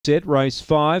Set, race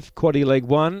 5, quaddy leg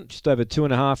 1, just over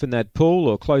 2.5 in that pool,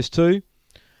 or close to.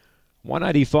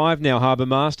 185 now, Harbour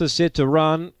Master, set to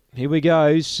run. Here we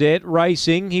go, set,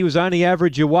 racing. He was only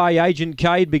average away. Agent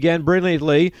Cade began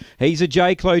brilliantly. He's a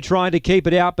J-Clo trying to keep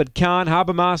it out, but can't.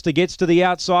 Harbour Master gets to the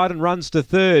outside and runs to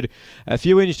third. A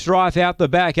few inch strife out the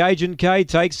back. Agent Cade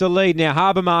takes the lead. Now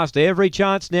Harbour Master, every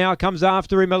chance now, comes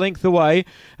after him a length away.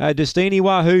 Destiny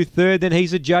Wahoo third, then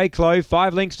he's a J-Clo.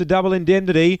 5 lengths to Double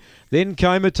Indemnity. Then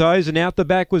Comatose, and out the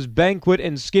back was Banquet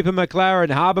and Skipper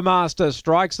McLaren. Harbour Master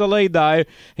strikes the lead though.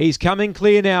 He's coming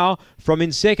clear now from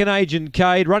in second, Agent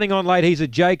Cade. Running on late, he's a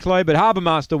J-Clo, but Harbour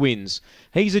Master wins.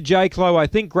 He's a J-Clo, I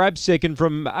think, grabs second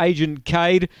from Agent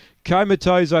Cade.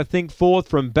 Comatose, I think, fourth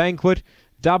from Banquet.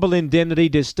 Double Indemnity,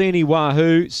 Destiny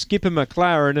Wahoo, Skipper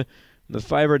McLaren. The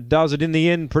favourite does it in the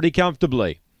end pretty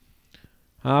comfortably.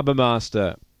 Harbour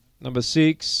Master, number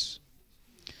 6.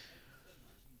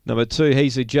 Number 2,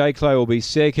 he's a J-Clo, will be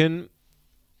second.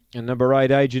 And number 8,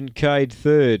 Agent Cade,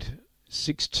 third.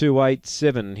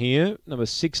 6-2-8-7 here. Number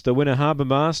 6, the winner, Harbour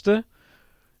Master.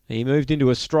 He moved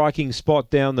into a striking spot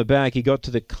down the back. He got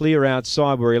to the clear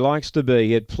outside where he likes to be.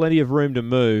 He had plenty of room to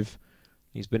move.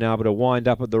 He's been able to wind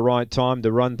up at the right time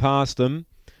to run past them.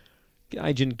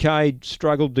 Agent Cade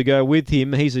struggled to go with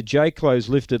him. He's a J-Clo's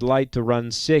lifted late to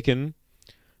run second.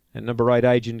 And number 8,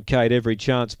 Agent Cade, every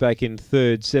chance back in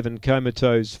third. 7,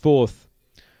 Comatose, fourth.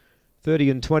 30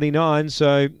 and 29,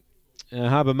 so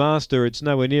Harbour Master, it's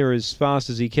nowhere near as fast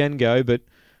as he can go, but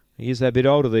he is a bit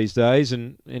older these days.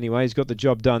 And anyway, he's got the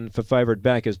job done for favourite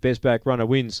backers. Best back runner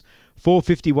wins.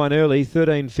 4.51 early,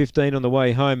 13.15 on the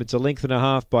way home. It's a length and a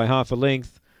half by half a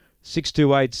length.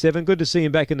 6-2-8-7. Good to see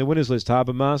him back in the winners list,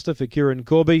 Harbour Master, for Kieran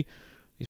Corby.